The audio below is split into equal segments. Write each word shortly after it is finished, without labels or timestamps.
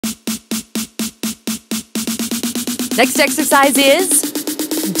Next exercise is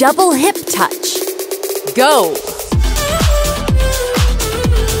double hip touch. Go!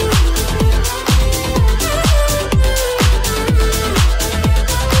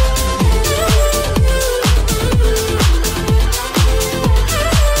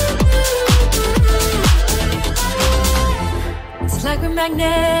 It's like we're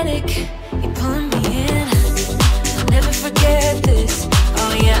magnetic, you're pulling me in. I'll never forget this.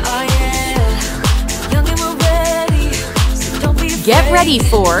 Oh yeah, oh yeah. Young and we're ready, so don't be afraid. Get ready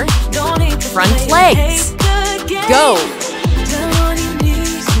for front legs. Go! Down on your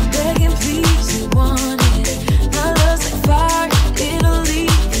knees, you're begging, please, you want it. My love's like fire, it'll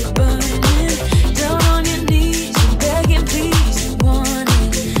leave you burning. Down on your knees, you're begging, please, you want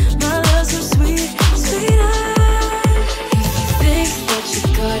it. My love's so sweet, sweeter. If you think that you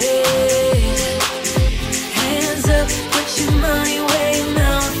got it, hands up, put your money where your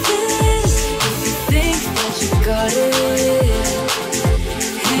mouth is. If you think that you got it,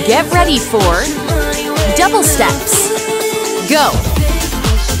 Get ready for double steps. Go!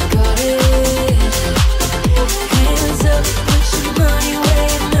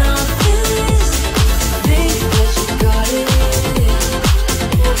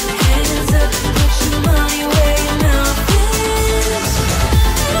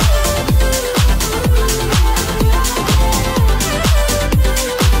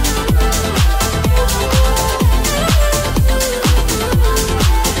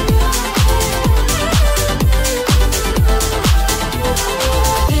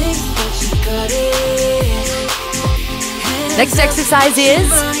 Next exercise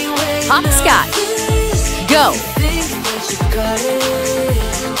is hopscotch. Go!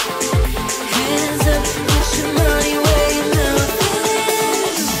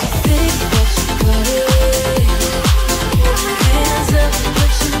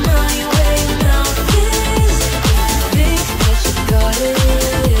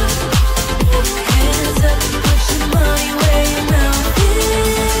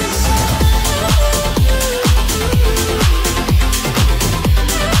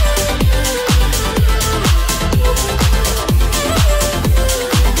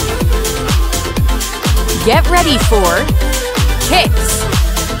 Get ready for kicks.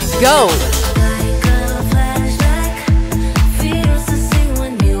 Go!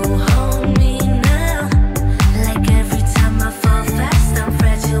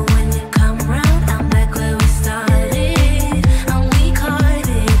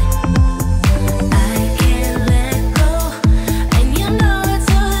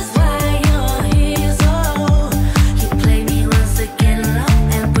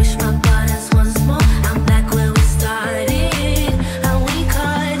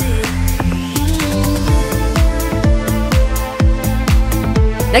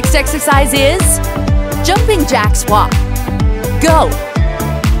 Next exercise is jumping jacks walk. Go!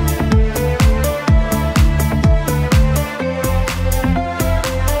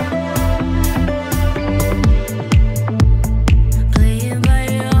 Playing by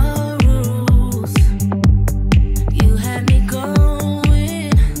your rules, you had me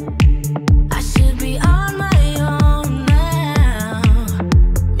going. I should be on my own now,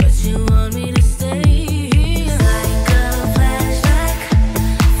 but you want me to stay here like a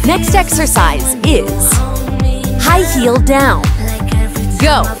flashback. Next exercise is high heel down.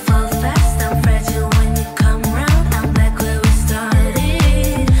 Go!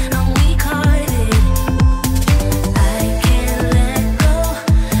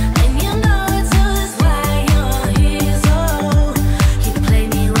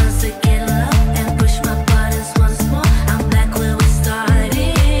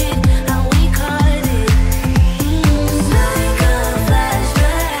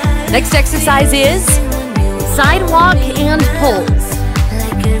 Next exercise is sidewalk and pulls.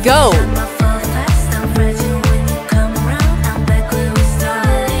 Go!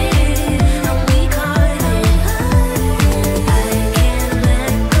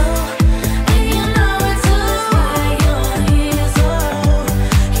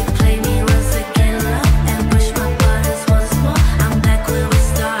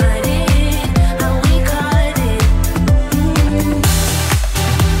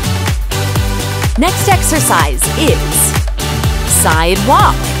 Next exercise is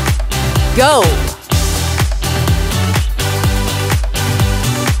sidewalk. Go!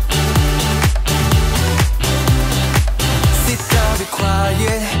 Sit down, be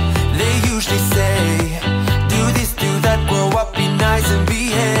quiet, they usually say, do this, do that, grow up, be nice and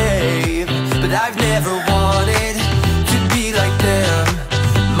behave. But I've never wanted to be like them.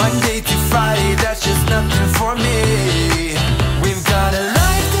 Monday to Friday, that's just nothing for me. We've got a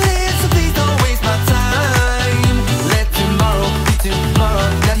life to live, so please don't waste my time.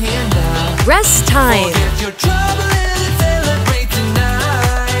 Rest time. Forget your trouble and celebrate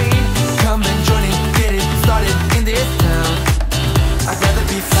tonight. Come and join in, get it started in this town. I'd rather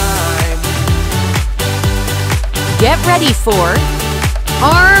be fine. Get ready for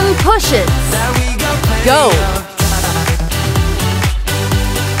arm pushes. That we got plenty Go. of time.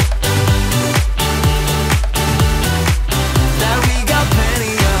 That we got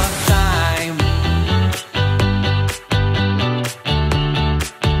plenty of time.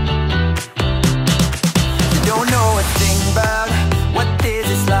 Don't know a thing about what this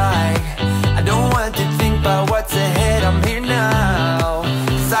is like. I don't want to think about what's ahead. I'm here now.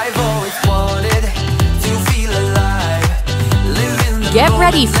 'Cause I've always wanted to feel alive. Live in the Get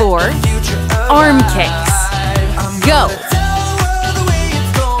ready moment, for let the future arm arrive. kicks. I'm Go. gonna tell the world the way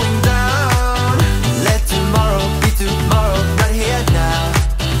it's going down. Let tomorrow be tomorrow, not here now.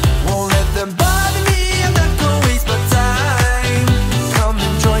 Won't let them bother me, I'm not gonna waste my time. Come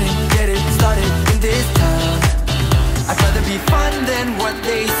and join and get it started in this town. I'd rather be fun than what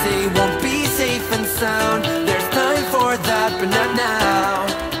they say won't be safe and sound. There's time for that, but not now.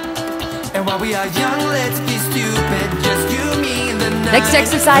 And while we are young, let's be stupid. Just you, me, and the night. Next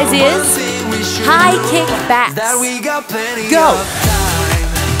exercise The one is thing we should high know kick backs. that we got plenty Go. of time.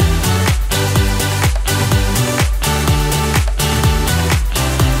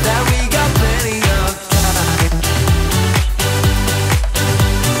 That we got plenty of time.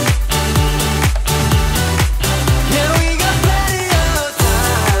 Yeah, we got plenty of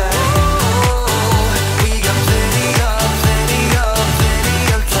time. We got plenty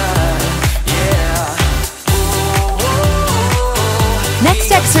of time. Yeah. Next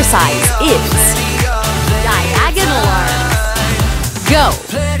exercise is diagonal arms. Go.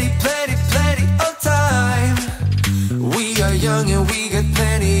 Plenty of time. We are young and we got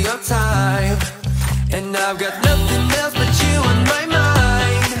plenty of time. And I've got nothing else but you on my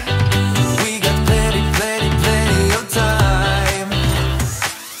mind. We got plenty of time.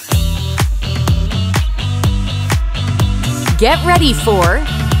 Get ready for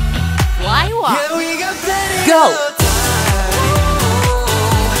fly walk. Yeah, we got plenty Go. of time.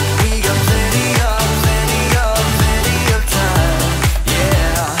 We got plenty of time.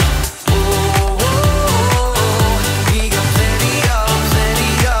 Yeah. We got plenty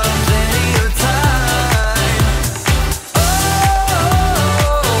of time.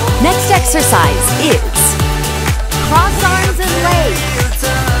 Next exercise is cross arms and legs.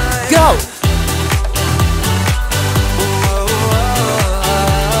 Go.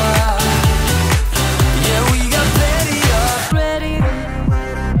 Yeah, we got plenty of. Ready,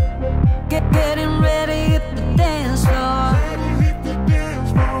 getting ready at the dance floor.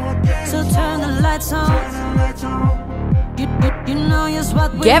 So turn the lights on. You know just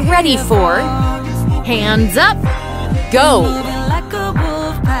what we're Get ready here for hands up. Go. Moving like a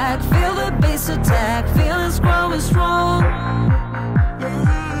wolf pack, feel the bass attack, feelings growing strong.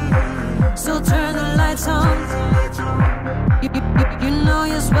 So turn the lights on. You know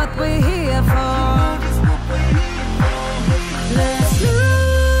just what we're here for. Let's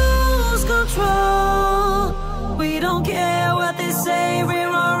lose control. We don't care what they say,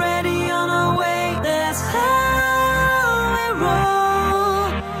 we're already on our way. That's how we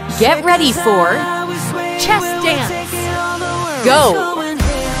roll. Get ready for chest dance. Go.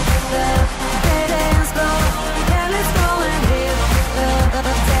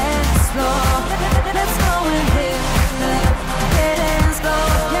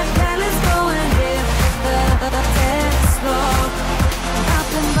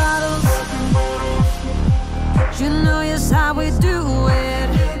 You know just how we do it.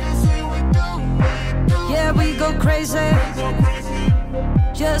 Yeah, we go crazy.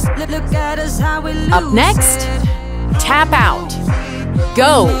 Just look at us how we lose Up next, it. tap out.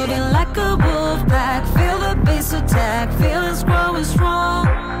 Go. Moving like a wolf pack, feel the bass attack, feelings growing strong.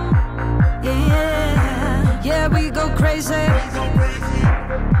 Yeah, yeah, we go crazy.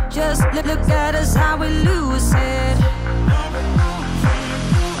 Just look at us how we lose it.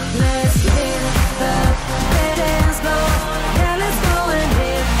 Let's hit the dance floor. Yeah, let's go and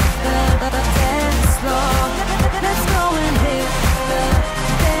hit the dance floor. Let's go and hit the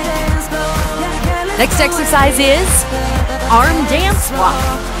dance floor. Yeah, let's Next go exercise is arm dance walk.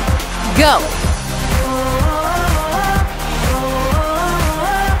 Go.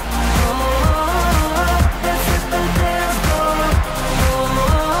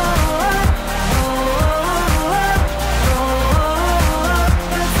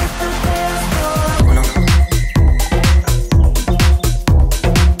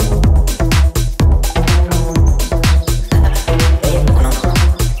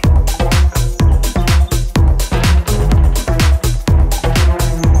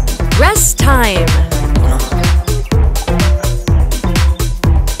 Rest time.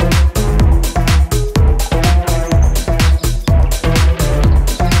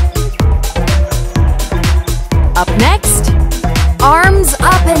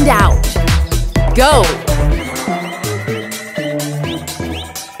 Go!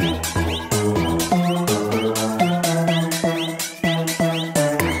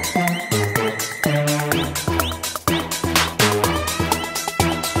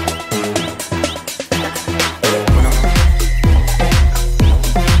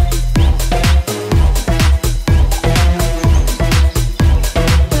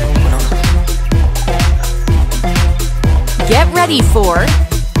 Get ready for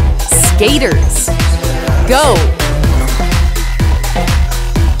skaters. Go!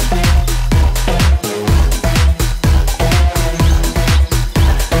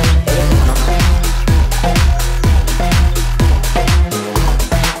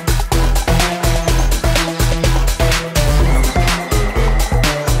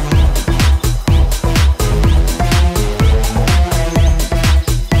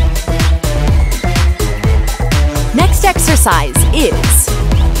 Next exercise is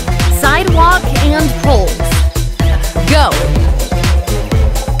sidewalk and poles. Go!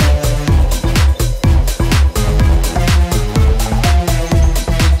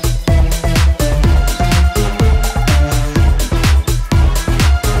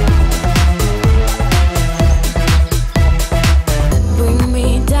 Bring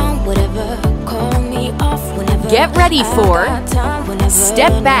me down, whatever. Call me off whenever. Get ready for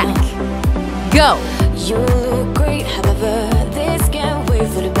step back. Go! You look great, however, this can't wait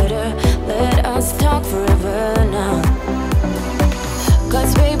for the better. Let us talk forever now.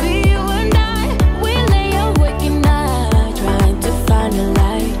 Cause baby, you and I, we lay awake at night, trying to find a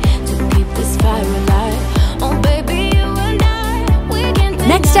light to keep this fire alive. Oh baby, you and I, we can take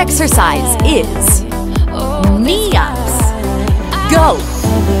Next exercise is knee-ups. Go!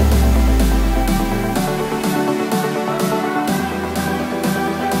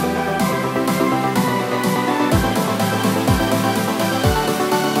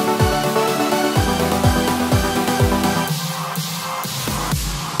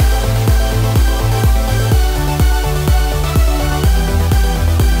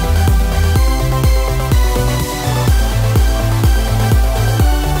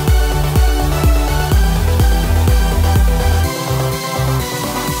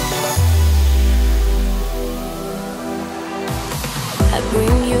 I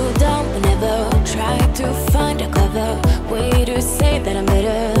bring you down whenever. Try to find a clever way to say that I'm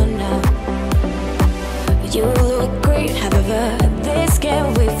better now. You look great, however, this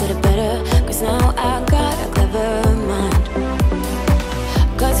can't wait for the better. Cause now I got a clever mind.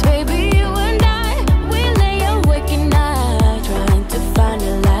 Cause baby, you and I, we lay awake at night, trying to find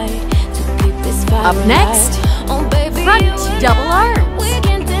a light to keep this fire Up next, alive. Oh baby, front you and double I, arms. we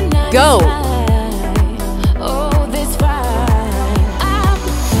can't deny Go. this fight. Oh, this fight.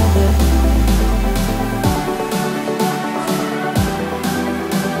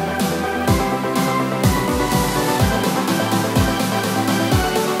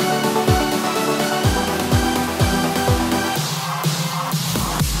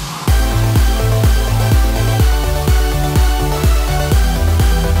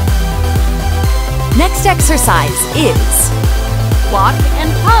 Next exercise is walk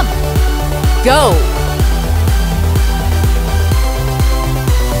and pump. Go!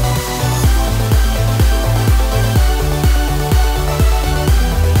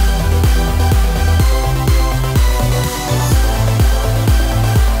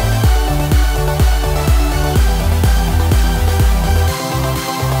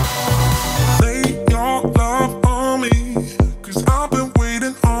 Lay your love on me, 'cause I've been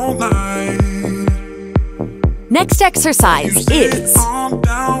waiting all night. Next exercise is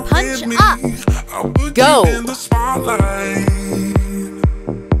punch up. Go! In the spotlight.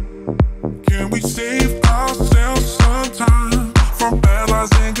 Can we save ourselves some time from bad lies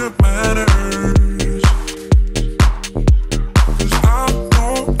and good manners? 'Cause I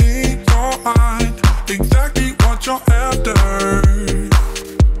know in your mind exactly what you're after.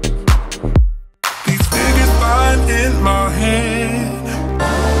 These figures lying in my head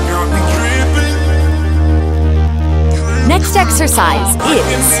got me tripping. Next exercise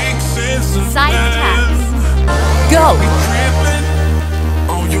is side taps. Go!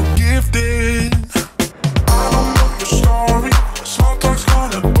 Oh, you're gifted. I don't know your story. Small talk's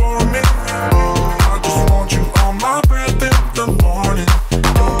gonna bore me. I just want you on my breath in the morning.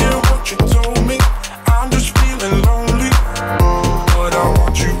 Don't get what you told me. I'm just feeling lonely, but I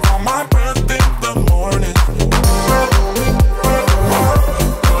want you on my breath in the morning.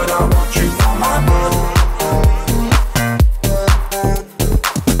 But I want you on my breath.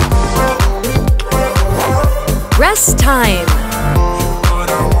 Rest time.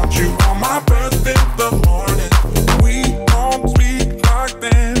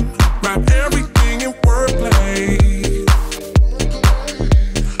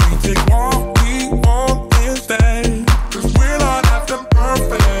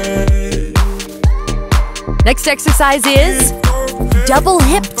 Next exercise is double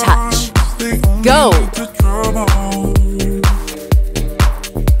hip touch. Go.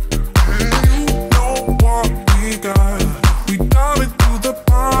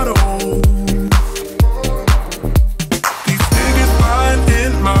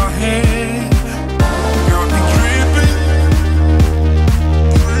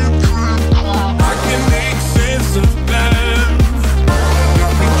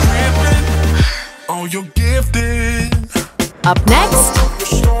 Up next,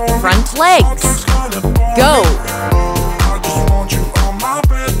 front legs. Go.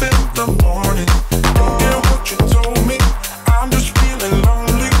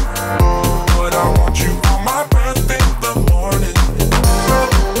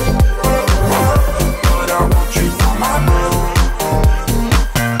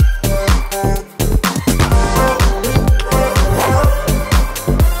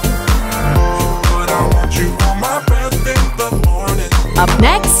 Up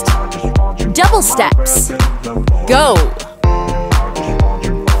next, double steps. Go.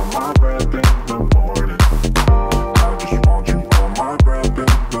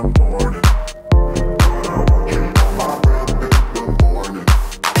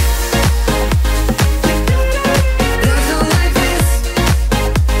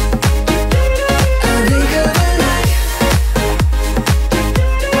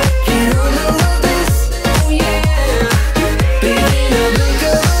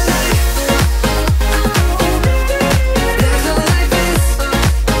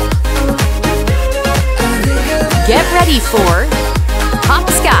 Get ready for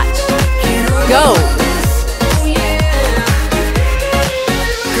Hopscotch. Go.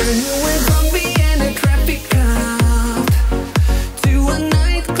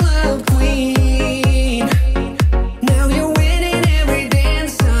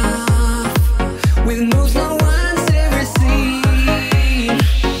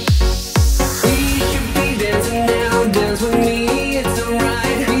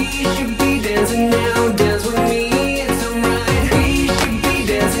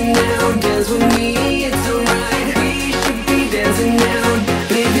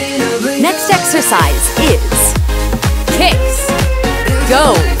 Next exercise is kicks.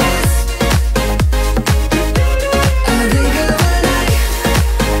 Go.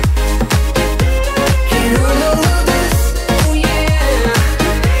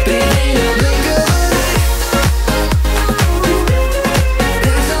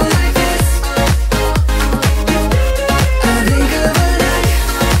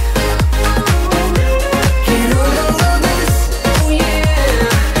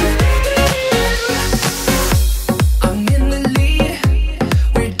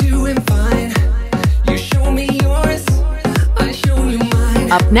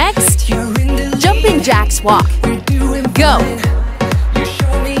 Up next, jumping jacks walk. Go.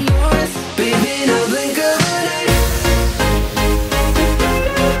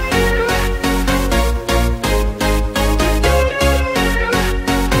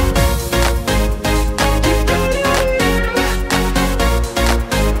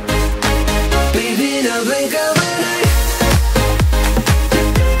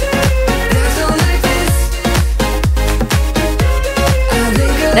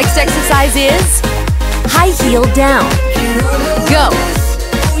 Next exercise is high heel down. Go.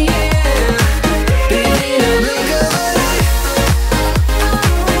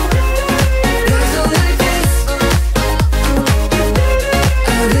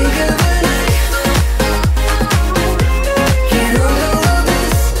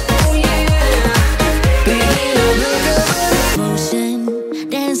 Motion,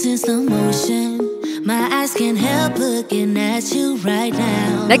 dance in slow motion. My eyes can't help looking at you right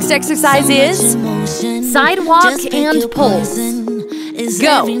now. Next exercise is sidewalk and pulls.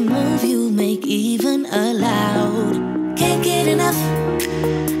 Go. Every move you make even allowed. Can't get enough.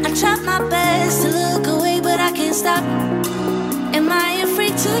 I try my best to look away, but I can't stop. Am I a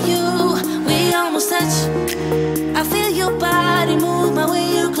freak to you? We almost touch. I feel your body move my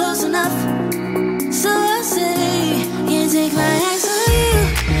way, you're close enough. So I say, can't take my eyes on you.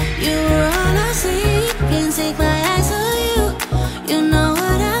 You were all I see. Can't take my eyes on you. You know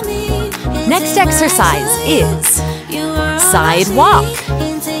what I mean. Can't Next take my exercise eyes on you. is You were all side I see. walk.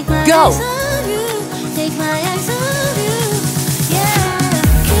 Can't take my Go. eyes on you. Take my eyes on you. Yeah.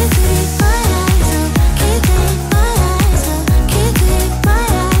 Can't take my eyes off. Can't take my eyes off. Can't take my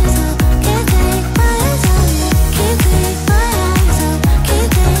eyes off. Can't take my eyes off you. Can't take my eyes off.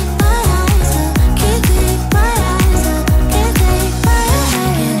 Can't take my eyes off. Can't take my eyes off. Can't take my eyes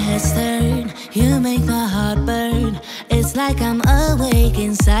off. Your head stirred. You make my heart burn. It's like I'm awake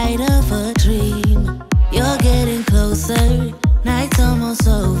inside of a dream. You're closer. Night's almost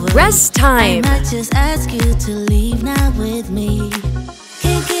over. Rest time. I might just ask you to leave now with me.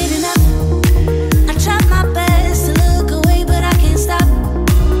 Can't get enough. I try my best to look away, but I can't stop.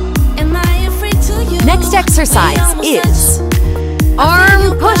 Am I afraid to you? Next exercise is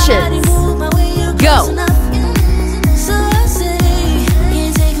arm pushes. Go. So I say,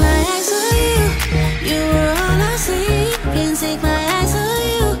 can't take my eyes off you. You were all I see. Can't take my eyes off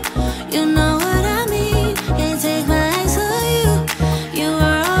you. You know what I mean. Can't take my eyes off you. You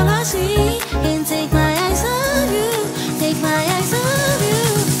were all I see. Can't take my eyes off you. Take my eyes off you.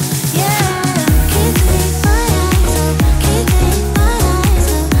 Yeah. Can't take my eyes off. Can't take my eyes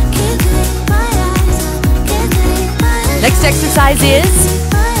off. Can't take my eyes off. Can't take my eyes off. Next exercise is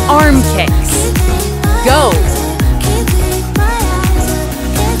arm kicks. Go.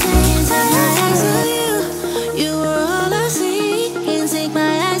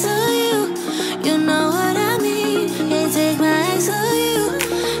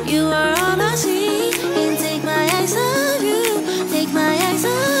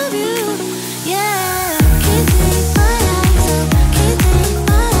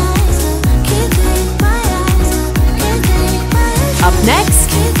 Up next,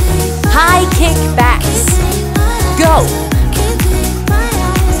 high kick backs. Go.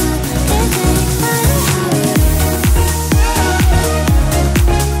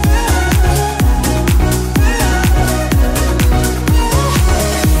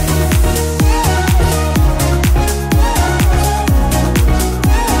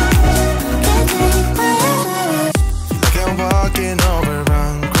 Like I'm walking over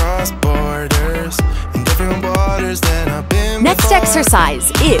on cross borders in different waters than I've been Next before.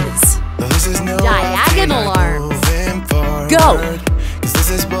 exercise is No, this is no diagonal walking, I'm arms. moving forward. Go. 'Cause this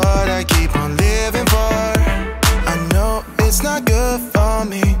is what I keep on living for. I know it's not good for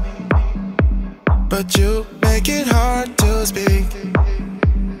me, but you make it hard to speak.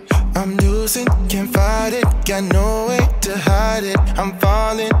 I'm losing, can't fight it, got no way to hide it. I'm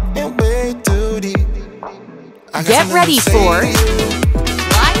falling in way too deep. I got Get something ready to say for to you.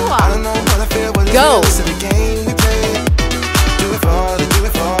 fly I don't walk. know what I feel, but it's Go. real. This is the game we play. Do it for the, do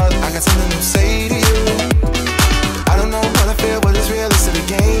it for the. I got something to say to you. I don't know what I feel, but it's real. This is the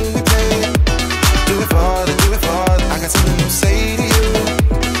game we play. Do it for the, do it for the. I got something to say to you.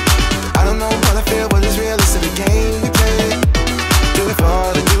 I don't know what I feel, but it's real. This is the game we play. Do it for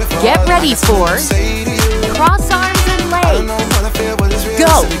the, do it for the. Get ready I got something for to say to you. cross arms and I don't know legs. what I feel, but it's real.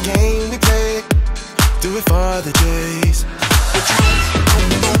 Go. This is the game we play. Do it for the days.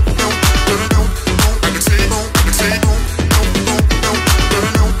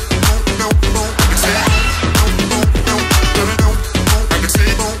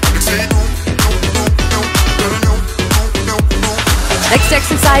 Next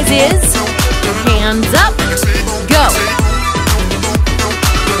exercise is hands up. Go.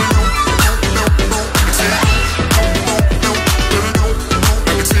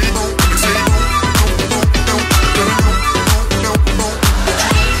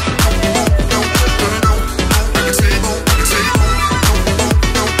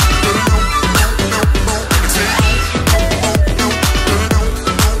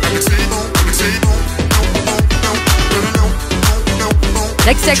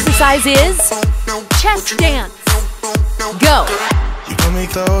 Next exercise is chest dance. Go. You pull me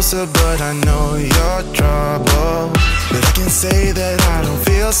closer, but I know you're trouble. But I can say that I don't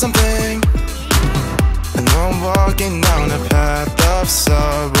feel something. I know I'm walking down a path of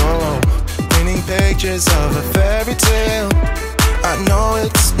sorrow, painting pictures of a fairy tale. I know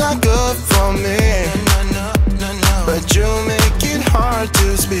it's not good for me, but you make it hard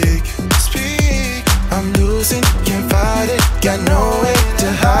to speak. I'm losing, can't fight it, got no way to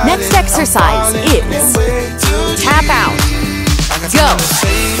hide it. Next exercise is tap out. Go.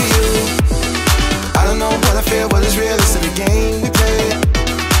 I don't know what I feel, but it's real. It's the game we play.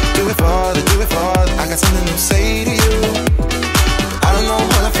 Do it for the, do it for the. I got something to say to you. I don't know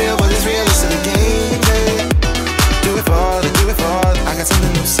what I feel, but it's real. It's the game we play. Do it for the, do it for the. I got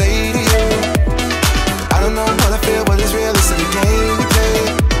something to say to you. I don't know what I feel, but it's real. It's the game we play.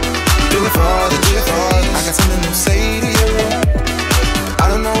 Do it for the, do it for the. I got something to say to you. I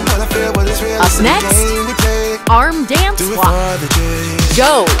don't know what I feel, but it's real. Up It's the next, game we play. arm dance Do it walk. for the days.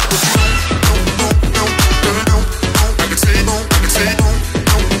 Go.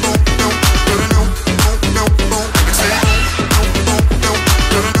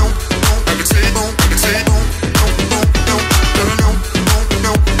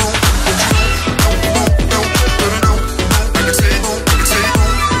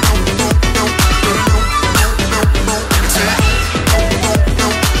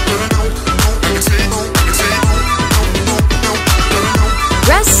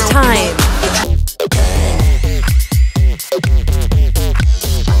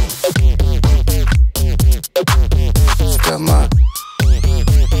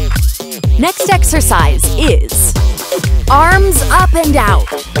 Next exercise is arms up and out.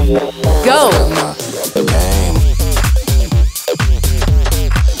 Go!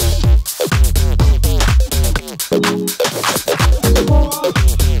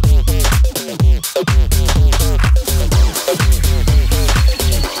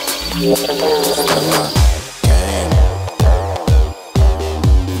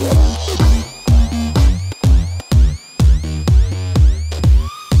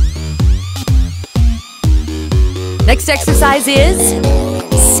 Next exercise is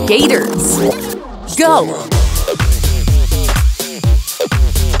skaters. Go!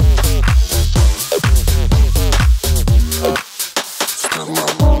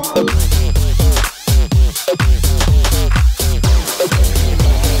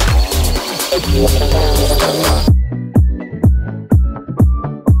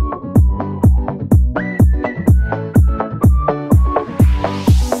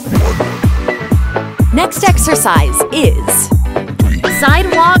 Next exercise is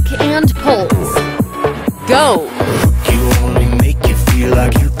sidewalk and poles. Go! You only make you feel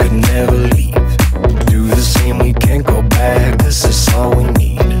like you could never leave. Do the same, we can't go back. This is all we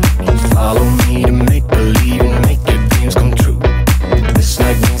need. Follow me to make believe and make your dreams come true. This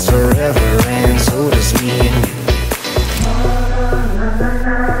night means forever, and so does me and you.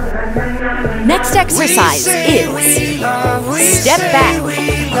 Next exercise is step back.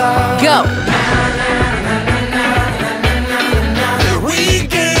 Go!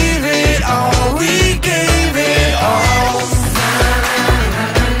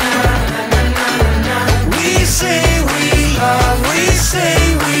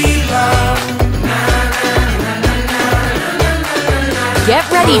 Get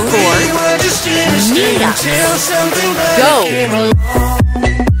ready for knee-ups. Go!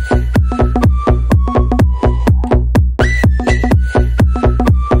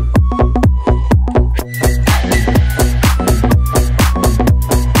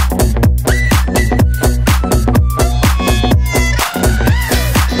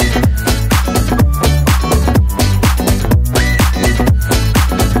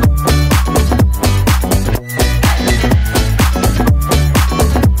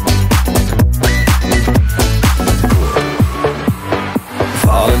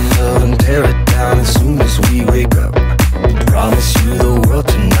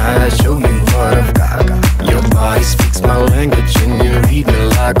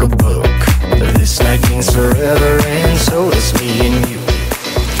 Forever, and so does me and you.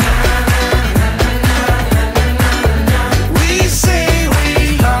 We say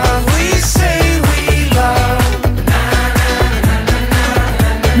we love, we say we love.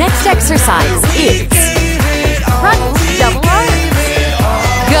 Next exercise is front double arms.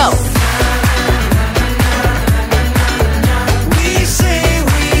 Go! We say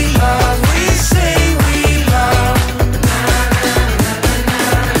we love, we say we love.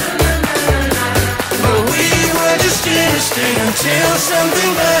 But we were just innocent until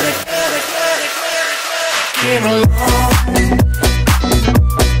something better came along.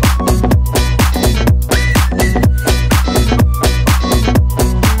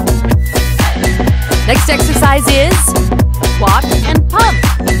 Next exercise is squat and pump.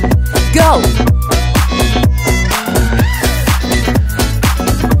 Go!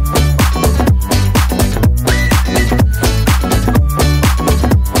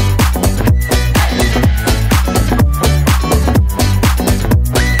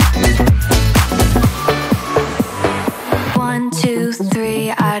 One, two,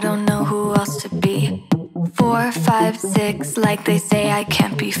 three, I don't know who else to be. 4, 5, 6, like they say I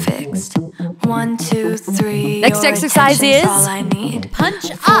can't be fixed. 1, 2, 3. Next your exercise attention's is all I need.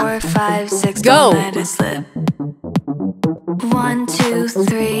 punch 4, up. 5, 6, Go. don't let it slip. 1, 2,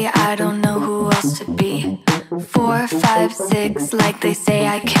 3, I don't know who else to be. 4, 5, 6, like they say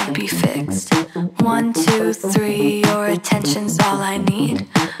I can't be fixed. 1, 2, 3, your attention's all I need.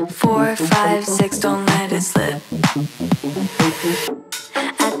 4, 5, 6, don't let it slip.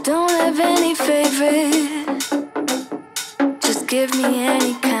 I don't have any favorite, just give me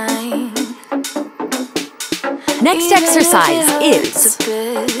any kind. Next Even exercise if it hurts is a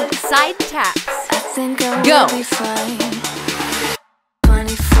bit, side taps. I think I Go. will be fine.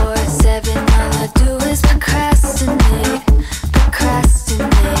 24/7, all I do is procrastinate,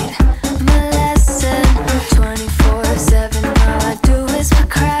 procrastinate. My lesson. 24/7, all I do is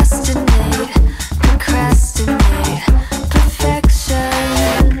procrastinate, procrastinate. Perfection.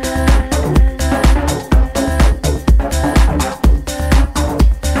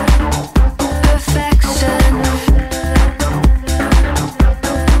 Perfection.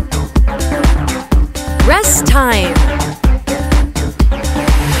 Rest time.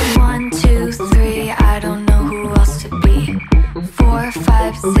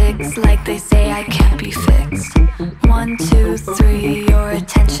 like they say I can't be fixed. 1, 2, 3, your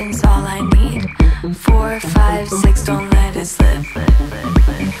attention's all I need. 4, 5, 6, don't let it slip.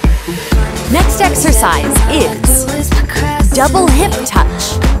 Next exercise is double hip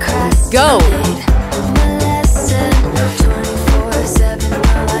touch. Go!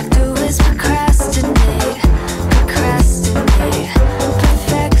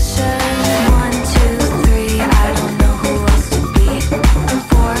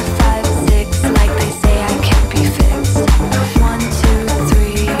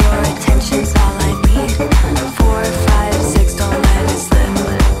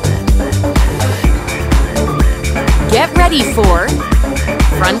 Get ready for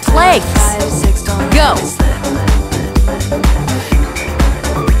front legs. Go!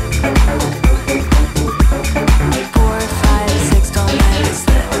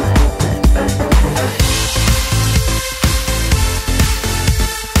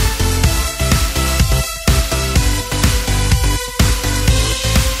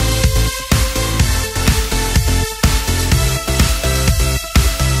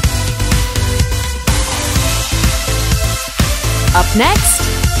 Up next,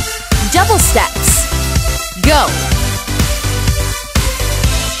 double steps. Go!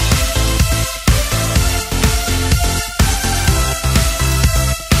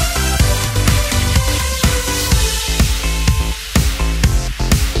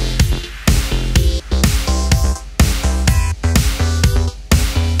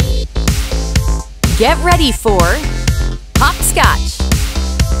 Get ready for hopscotch.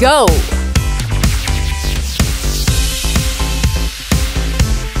 Go!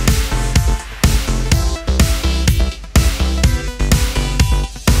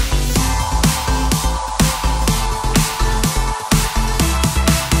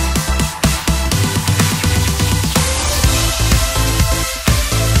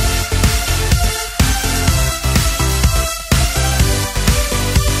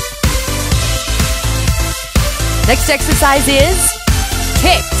 Next exercise is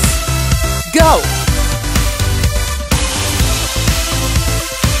kicks. Go!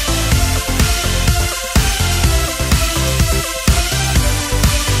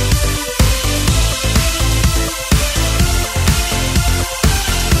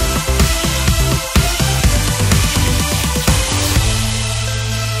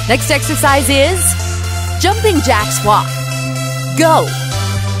 Next exercise is jumping jacks walk. Go!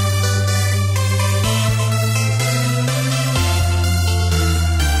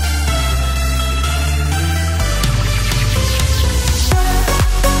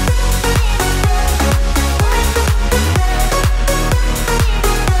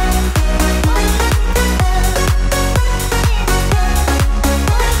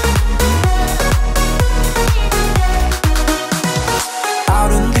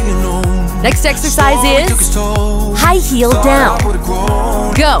 Next exercise is high heel down.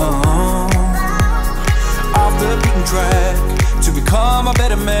 Go! Off the beaten track to become a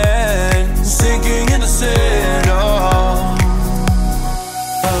better man, sinking in the sand.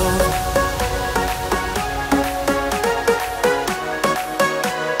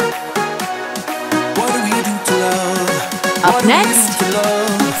 What do we do to love? Up next,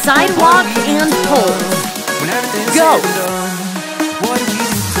 sidewalk and pull. Go! What do we do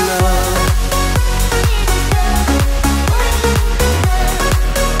to love?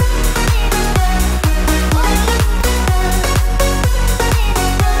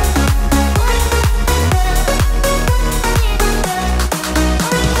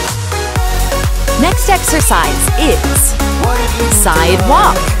 Next exercise is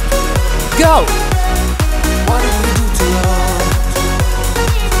sidewalk. Go! What do we do to love?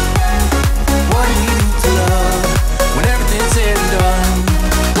 What do we do to love? When everything's said and done.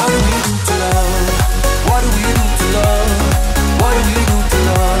 What do we do to love? What do we do to love? What do we do to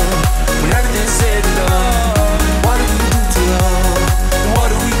love? When everything's said and done. What do we do to love? What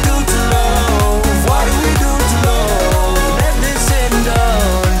do we do to love? What do we do to love? When everything's said and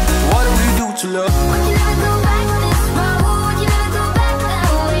done. What do we do to love?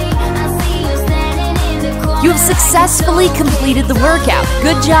 You have successfully completed the workout.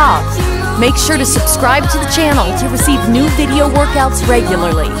 Good job! Make sure to subscribe to the channel to receive new video workouts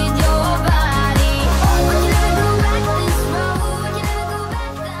regularly.